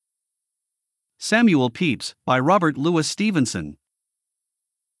Samuel Pepys, by Robert Louis Stevenson.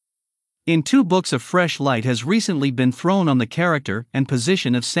 In 2 books, a fresh light has recently been thrown on the character and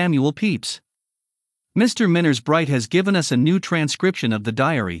position of Samuel Pepys. Mr. Manners Bright has given us a new transcription of the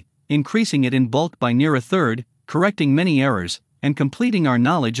diary, increasing it in bulk by near a third, correcting many errors, and completing our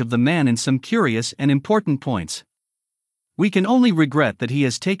knowledge of the man in some curious and important points. We can only regret that he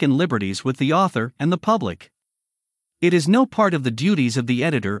has taken liberties with the author and the public. It is no part of the duties of the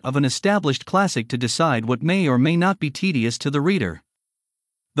editor of an established classic to decide what may or may not be tedious to the reader.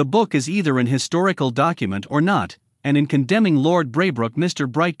 The book is either an historical document or not, and in condemning Lord Braybrooke,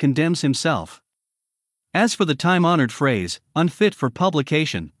 Mr. Bright condemns himself. As for the time-honored phrase, unfit for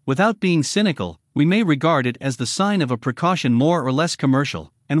publication, without being cynical, we may regard it as the sign of a precaution more or less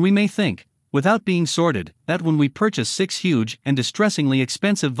commercial, and we may think, without being sordid, that when we purchase 6 huge and distressingly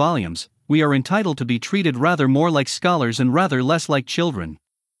expensive volumes, we are entitled to be treated rather more like scholars and rather less like children.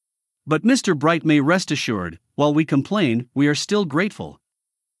 But Mr. Bright may rest assured, while we complain, we are still grateful.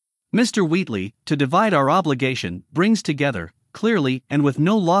 Mr. Wheatley, to divide our obligation, brings together, clearly and with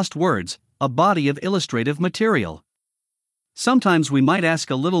no lost words, a body of illustrative material. Sometimes we might ask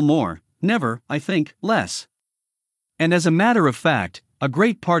a little more, never, I think, less. And as a matter of fact, a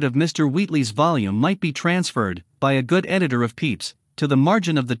great part of Mr. Wheatley's volume might be transferred, by a good editor of Pepys, to the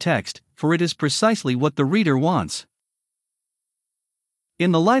margin of the text, for it is precisely what the reader wants.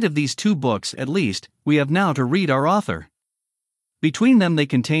 In the light of these 2 books, at least, we have now to read our author. Between them they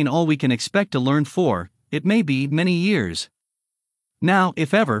contain all we can expect to learn for, it may be, many years. Now,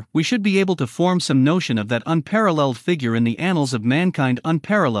 if ever, we should be able to form some notion of that unparalleled figure in the annals of mankind,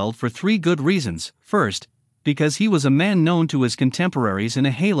 unparalleled for 3 good reasons. First, because he was a man known to his contemporaries in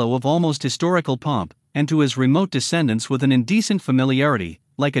a halo of almost historical pomp, and to his remote descendants with an indecent familiarity,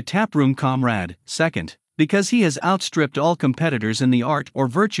 like a taproom comrade. Second, because he has outstripped all competitors in the art or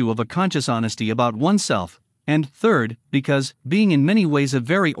virtue of a conscious honesty about oneself. And third, because, being in many ways a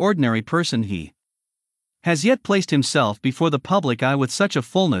very ordinary person, he has yet placed himself before the public eye with such a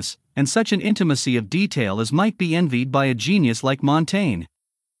fullness and such an intimacy of detail as might be envied by a genius like Montaigne.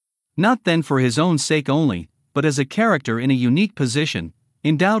 Not then for his own sake only, but as a character in a unique position,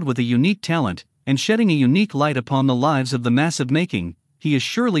 endowed with a unique talent, and shedding a unique light upon the lives of the mass of making, he is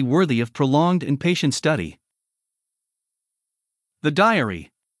surely worthy of prolonged and patient study. The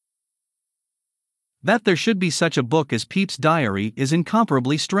Diary. That there should be such a book as Pepys' Diary is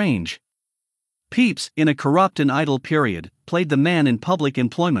incomparably strange. Pepys, in a corrupt and idle period, played the man in public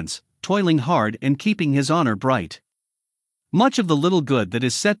employments, toiling hard and keeping his honor bright. Much of the little good that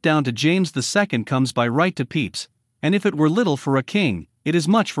is set down to James II comes by right to Pepys, and if it were little for a king, it is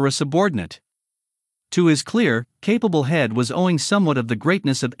much for a subordinate. To his clear, capable head was owing somewhat of the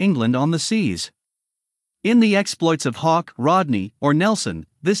greatness of England on the seas. In the exploits of Hawke, Rodney, or Nelson,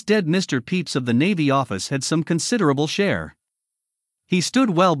 this dead Mr. Pepys of the Navy Office had some considerable share. He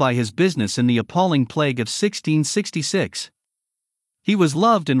stood well by his business in the appalling plague of 1666. He was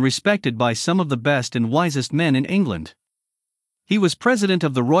loved and respected by some of the best and wisest men in England. He was president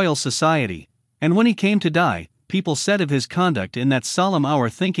of the Royal Society, and when he came to die, people said of his conduct in that solemn hour,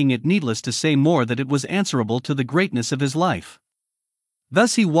 thinking it needless to say more, that it was answerable to the greatness of his life.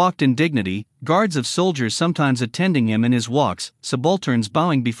 Thus he walked in dignity, guards of soldiers sometimes attending him in his walks, subalterns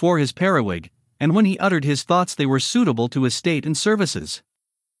bowing before his periwig, and when he uttered his thoughts they were suitable to his state and services.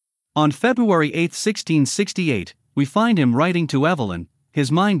 On February 8, 1668, we find him writing to Evelyn, his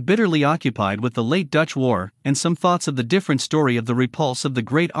mind bitterly occupied with the late Dutch war, and some thoughts of the different story of the repulse of the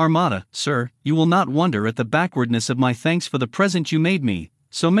Great Armada. Sir, you will not wonder at the backwardness of my thanks for the present you made me,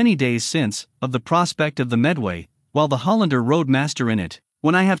 so many days since, of the prospect of the Medway, while the Hollander rode master in it,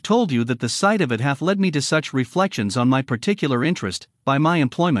 when I have told you that the sight of it hath led me to such reflections on my particular interest, by my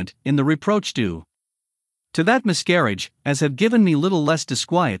employment, in the reproach due to that miscarriage, as have given me little less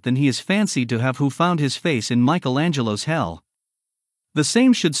disquiet than he is fancied to have who found his face in Michelangelo's hell. The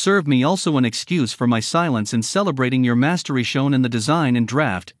same should serve me also an excuse for my silence in celebrating your mastery shown in the design and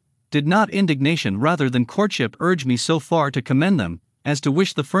draught, did not indignation rather than courtship urge me so far to commend them, as to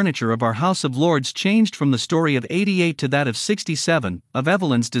wish the furniture of our House of Lords changed from the story of 88 to that of 67, of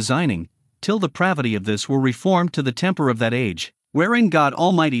Evelyn's designing, till the pravity of this were reformed to the temper of that age, wherein God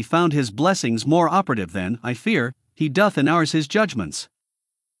Almighty found his blessings more operative than, I fear, he doth in ours his judgments.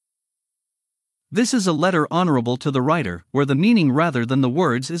 This is a letter honorable to the writer, where the meaning rather than the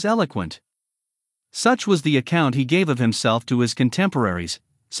words is eloquent. Such was the account he gave of himself to his contemporaries,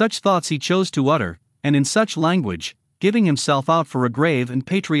 such thoughts he chose to utter, and in such language, giving himself out for a grave and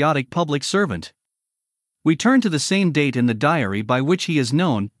patriotic public servant. We turn to the same date in the diary by which he is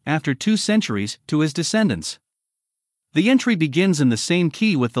known, after 2 centuries, to his descendants. The entry begins in the same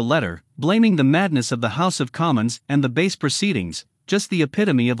key with the letter, blaming the madness of the House of Commons and the base proceedings, just the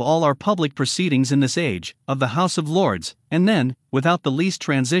epitome of all our public proceedings in this age, of the House of Lords, and then, without the least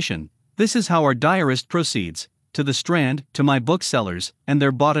transition, this is how our diarist proceeds: to the Strand, to my booksellers, and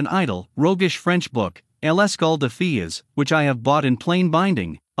there bought an idle, roguish French book, L'Escole de Filles, which I have bought in plain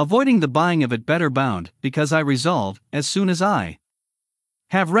binding, avoiding the buying of it better bound, because I resolve, as soon as I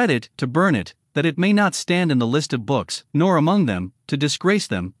have read it, to burn it, that it may not stand in the list of books, nor among them, to disgrace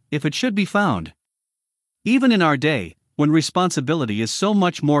them, if it should be found. Even in our day, when responsibility is so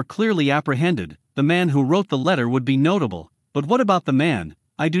much more clearly apprehended, the man who wrote the letter would be notable, but what about the man,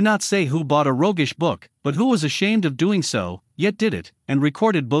 I do not say who bought a roguish book, but who was ashamed of doing so, yet did it, and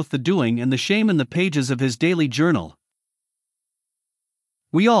recorded both the doing and the shame in the pages of his daily journal?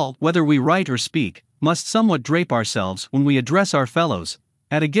 We all, whether we write or speak, must somewhat drape ourselves when we address our fellows.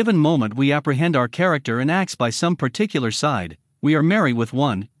 At a given moment we apprehend our character and acts by some particular side, we are merry with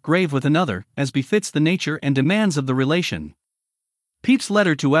one, grave with another, as befits the nature and demands of the relation. Pepys's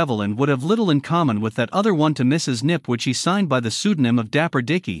letter to Evelyn would have little in common with that other one to Mrs. Nip which he signed by the pseudonym of Dapper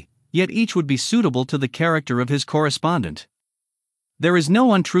Dicky, yet each would be suitable to the character of his correspondent. There is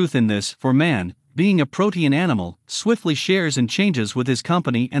no untruth in this, for man, being a protean animal, swiftly shares and changes with his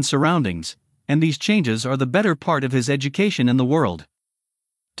company and surroundings, and these changes are the better part of his education in the world.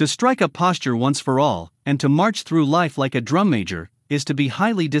 To strike a posture once for all, and to march through life like a drum major, is to be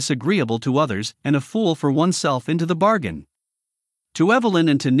highly disagreeable to others and a fool for oneself into the bargain. To Evelyn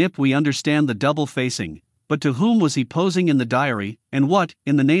and to Nip we understand the double facing, but to whom was he posing in the diary, and what,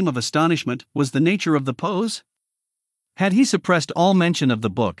 in the name of astonishment, was the nature of the pose? Had he suppressed all mention of the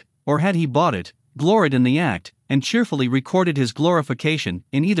book, or had he bought it, gloried in the act, and cheerfully recorded his glorification?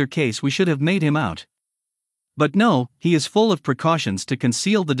 In either case we should have made him out. But no, he is full of precautions to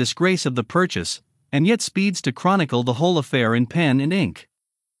conceal the disgrace of the purchase, and yet speeds to chronicle the whole affair in pen and ink.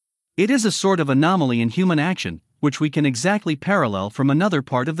 It is a sort of anomaly in human action, which we can exactly parallel from another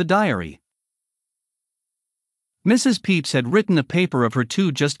part of the diary. Mrs. Pepys had written a paper of her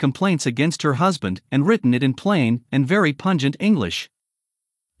two just complaints against her husband, and written it in plain and very pungent English.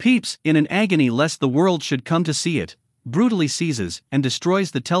 Pepys, in an agony lest the world should come to see it, brutally seizes and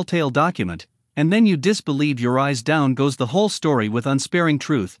destroys the telltale document, and then you disbelieve your eyes down goes the whole story with unsparing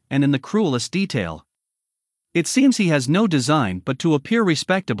truth, and in the cruelest detail. It seems he has no design but to appear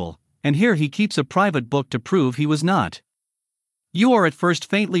respectable, and here he keeps a private book to prove he was not. You are at first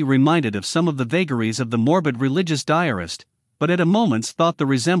faintly reminded of some of the vagaries of the morbid religious diarist, but at a moment's thought the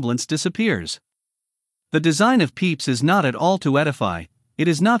resemblance disappears. The design of Pepys is not at all to edify. It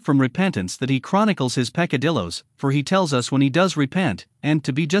is not from repentance that he chronicles his peccadillos, for he tells us when he does repent, and,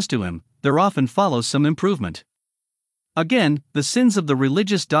 to be just to him, there often follows some improvement. Again, the sins of the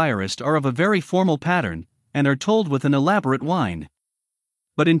religious diarist are of a very formal pattern, and are told with an elaborate whine.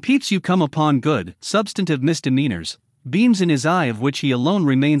 But in Pepys you come upon good, substantive misdemeanors, beams in his eye of which he alone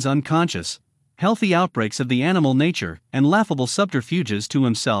remains unconscious, healthy outbreaks of the animal nature, and laughable subterfuges to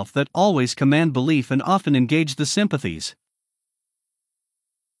himself that always command belief and often engage the sympathies.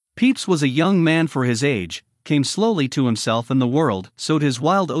 Pepys was a young man for his age, came slowly to himself in the world, sowed his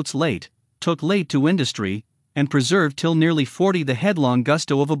wild oats late, took late to industry, and preserved till nearly 40 the headlong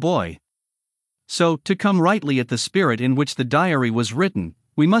gusto of a boy. So, to come rightly at the spirit in which the diary was written,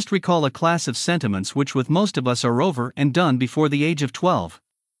 we must recall a class of sentiments which with most of us are over and done before the age of 12.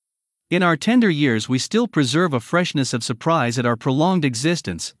 In our tender years we still preserve a freshness of surprise at our prolonged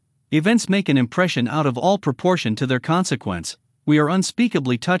existence. Events make an impression out of all proportion to their consequence. We are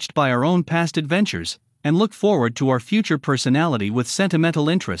unspeakably touched by our own past adventures, and look forward to our future personality with sentimental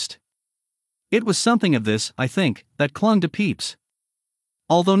interest. It was something of this, I think, that clung to Pepys.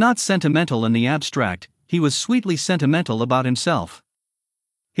 Although not sentimental in the abstract, he was sweetly sentimental about himself.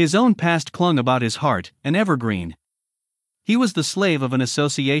 His own past clung about his heart, an evergreen. He was the slave of an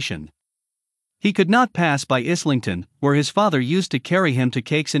association. He could not pass by Islington, where his father used to carry him to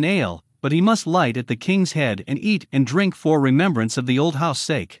cakes and ale, but he must light at the King's Head and eat and drink for remembrance of the old house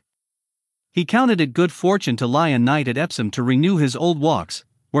sake. He counted it good fortune to lie a night at Epsom to renew his old walks,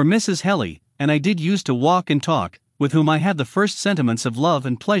 where Mrs. Helly and I did use to walk and talk, with whom I had the first sentiments of love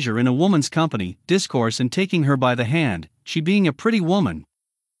and pleasure in a woman's company, discourse and taking her by the hand, she being a pretty woman.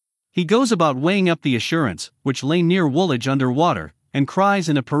 He goes about weighing up the Assurance, which lay near Woolwich under water, and cries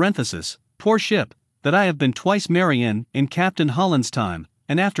in a parenthesis, poor ship, that I have been twice merry in Captain Holland's time,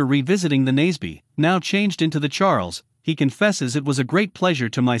 and after revisiting the Naseby, now changed into the Charles, he confesses it was a great pleasure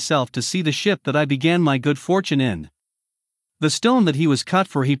to myself to see the ship that I began my good fortune in. The stone that he was cut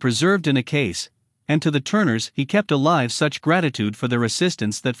for he preserved in a case, and to the Turners he kept alive such gratitude for their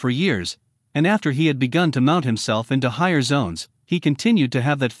assistance that for years, and after he had begun to mount himself into higher zones, he continued to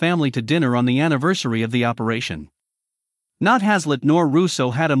have that family to dinner on the anniversary of the operation. Not Hazlitt nor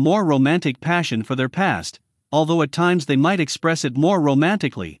Rousseau had a more romantic passion for their past, although at times they might express it more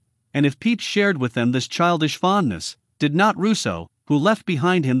romantically, and if Pepys shared with them this childish fondness, did not Rousseau, who left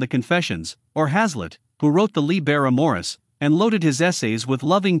behind him the Confessions, or Hazlitt, who wrote the Liber Amoris, and loaded his essays with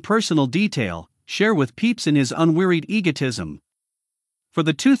loving personal detail, share with Pepys in his unwearied egotism? For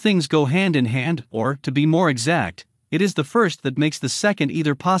the two things go hand in hand, or, to be more exact, it is the first that makes the second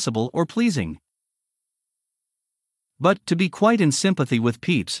either possible or pleasing. But, to be quite in sympathy with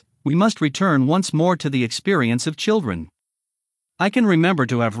Pepys, we must return once more to the experience of children. I can remember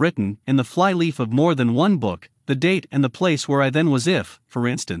to have written, in the flyleaf of more than one book, the date and the place where I then was if, for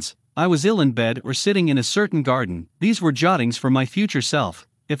instance, I was ill in bed or sitting in a certain garden. These were jottings for my future self.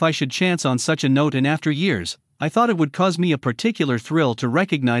 If I should chance on such a note in after years, I thought it would cause me a particular thrill to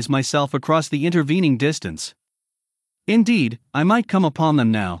recognize myself across the intervening distance. Indeed, I might come upon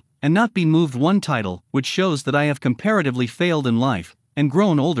them now, and not be moved one title, which shows that I have comparatively failed in life, and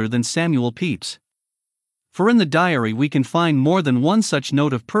grown older than Samuel Pepys. For in the diary we can find more than one such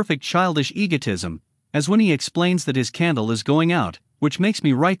note of perfect childish egotism, as when he explains that his candle is going out, which makes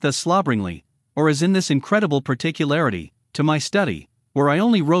me write thus slobberingly, or as in this incredible particularity, to my study, where I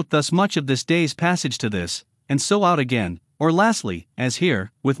only wrote thus much of this day's passage to this, and so out again, or lastly, as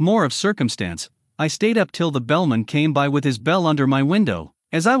here, with more of circumstance, I stayed up till the bellman came by with his bell under my window,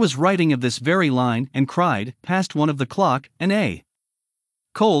 as I was writing of this very line, and cried, past 1 of the clock, and a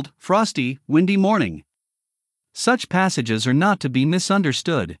cold, frosty, windy morning. Such passages are not to be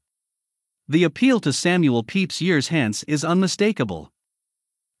misunderstood. The appeal to Samuel Pepys years hence is unmistakable.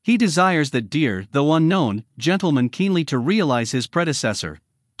 He desires that dear, though unknown, gentleman keenly to realize his predecessor,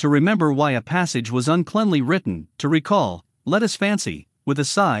 to remember why a passage was uncleanly written, to recall, let us fancy, with a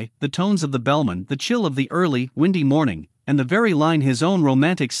sigh, the tones of the bellman, the chill of the early, windy morning, and the very line his own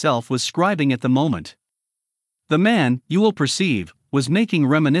romantic self was scribing at the moment. The man, you will perceive, was making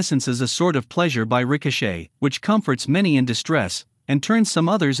reminiscences a sort of pleasure by ricochet, which comforts many in distress, and turns some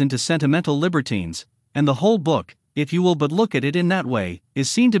others into sentimental libertines, and the whole book, if you will but look at it in that way, is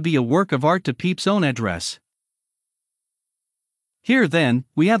seen to be a work of art to Pepys' own address. Here then,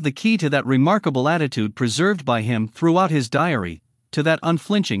 we have the key to that remarkable attitude preserved by him throughout his diary, to that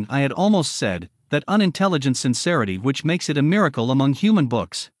unflinching, I had almost said, that unintelligent sincerity which makes it a miracle among human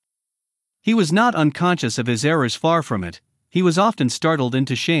books. He was not unconscious of his errors, far from it. He was often startled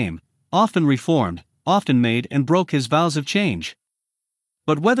into shame, often reformed, often made and broke his vows of change.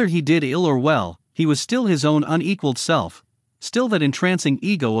 But whether he did ill or well, he was still his own unequaled self, still that entrancing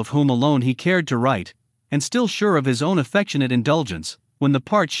ego of whom alone he cared to write, and still sure of his own affectionate indulgence, when the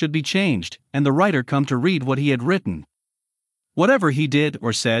parts should be changed, and the writer come to read what he had written. Whatever he did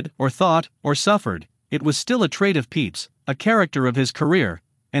or said or thought or suffered, it was still a trait of Pepys, a character of his career,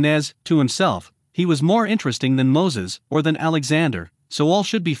 and as, to himself, he was more interesting than Moses or than Alexander, so all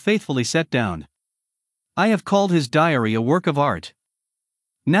should be faithfully set down. I have called his diary a work of art.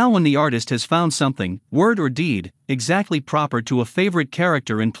 Now when the artist has found something, word or deed, exactly proper to a favorite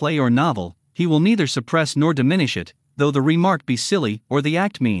character in play or novel, he will neither suppress nor diminish it, though the remark be silly or the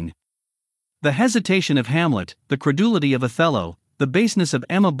act mean. The hesitation of Hamlet, the credulity of Othello, the baseness of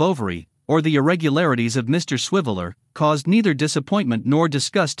Emma Bovary, or the irregularities of Mr. Swiveller, caused neither disappointment nor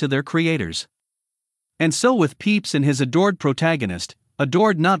disgust to their creators. And so with Pepys and his adored protagonist,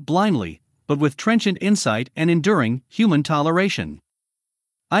 adored not blindly, but with trenchant insight and enduring, human toleration.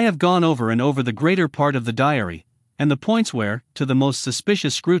 I have gone over and over the greater part of the diary, and the points where, to the most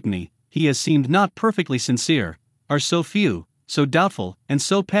suspicious scrutiny, he has seemed not perfectly sincere, are so few, so doubtful, and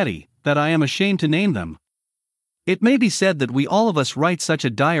so petty, that I am ashamed to name them. It may be said that we all of us write such a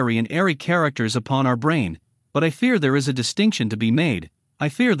diary in airy characters upon our brain, but I fear there is a distinction to be made. I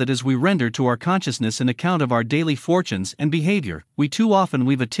fear that as we render to our consciousness an account of our daily fortunes and behavior, we too often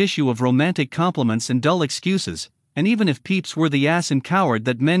weave a tissue of romantic compliments and dull excuses, and even if Pepys were the ass and coward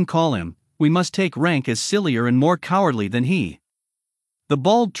that men call him, we must take rank as sillier and more cowardly than he. The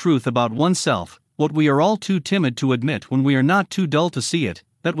bald truth about oneself, what we are all too timid to admit when we are not too dull to see it,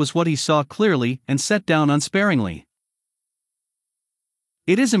 that was what he saw clearly and set down unsparingly.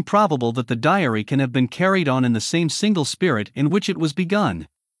 It is improbable that the diary can have been carried on in the same single spirit in which it was begun.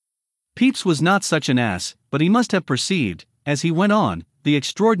 Pepys was not such an ass, but he must have perceived, as he went on, the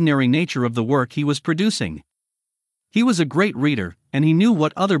extraordinary nature of the work he was producing. He was a great reader, and he knew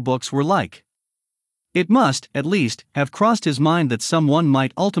what other books were like. It must, at least, have crossed his mind that some one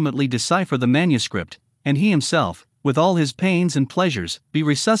might ultimately decipher the manuscript, and he himself, with all his pains and pleasures, be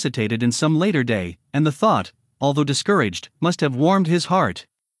resuscitated in some later day, and the thought, although discouraged, must have warmed his heart.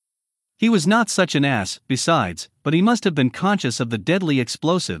 He was not such an ass, besides, but he must have been conscious of the deadly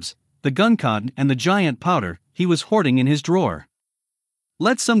explosives, the gun cotton and the giant powder he was hoarding in his drawer.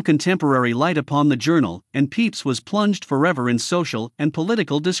 Let some contemporary light upon the journal, and Pepys was plunged forever in social and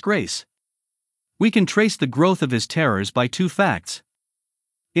political disgrace. We can trace the growth of his terrors by two facts.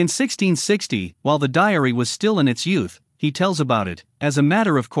 In 1660, while the diary was still in its youth, he tells about it, as a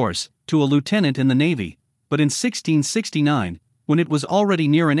matter of course, to a lieutenant in the Navy, but in 1669, when it was already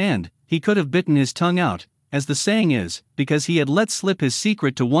near an end, he could have bitten his tongue out, as the saying is, because he had let slip his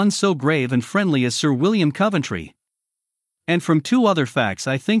secret to one so grave and friendly as Sir William Coventry. And from two other facts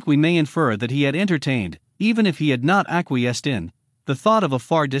I think we may infer that he had entertained, even if he had not acquiesced in, the thought of a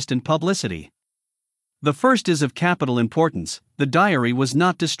far distant publicity. The first is of capital importance: the diary was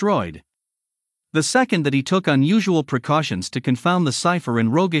not destroyed. The second, that he took unusual precautions to confound the cipher in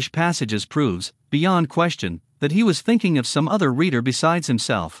roguish passages, proves, beyond question, that he was thinking of some other reader besides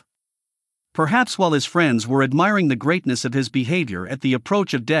himself. Perhaps while his friends were admiring the greatness of his behavior at the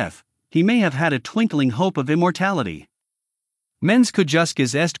approach of death, he may have had a twinkling hope of immortality. Mens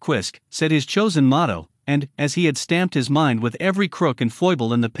cujusquis est quisque, said his chosen motto, and, as he had stamped his mind with every crook and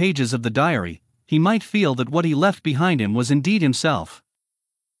foible in the pages of the diary, he might feel that what he left behind him was indeed himself.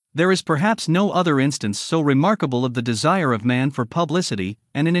 There is perhaps no other instance so remarkable of the desire of man for publicity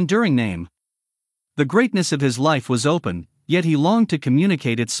and an enduring name. The greatness of his life was open, yet he longed to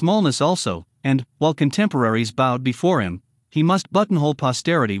communicate its smallness also, and, while contemporaries bowed before him, he must buttonhole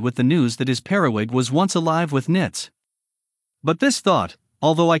posterity with the news that his periwig was once alive with nits. But this thought,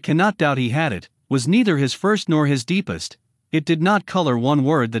 although I cannot doubt he had it, was neither his first nor his deepest. It did not color one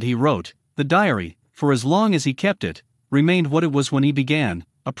word that he wrote. The diary, for as long as he kept it, remained what it was when he began,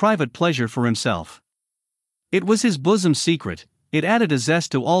 a private pleasure for himself. It was his bosom secret, it added a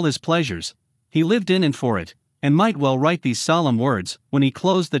zest to all his pleasures, he lived in and for it, and might well write these solemn words, when he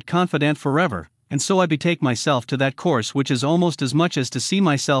closed that confidant forever: and so I betake myself to that course which is almost as much as to see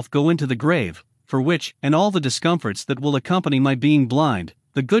myself go into the grave, for which, and all the discomforts that will accompany my being blind,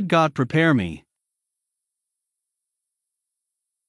 the good God prepare me.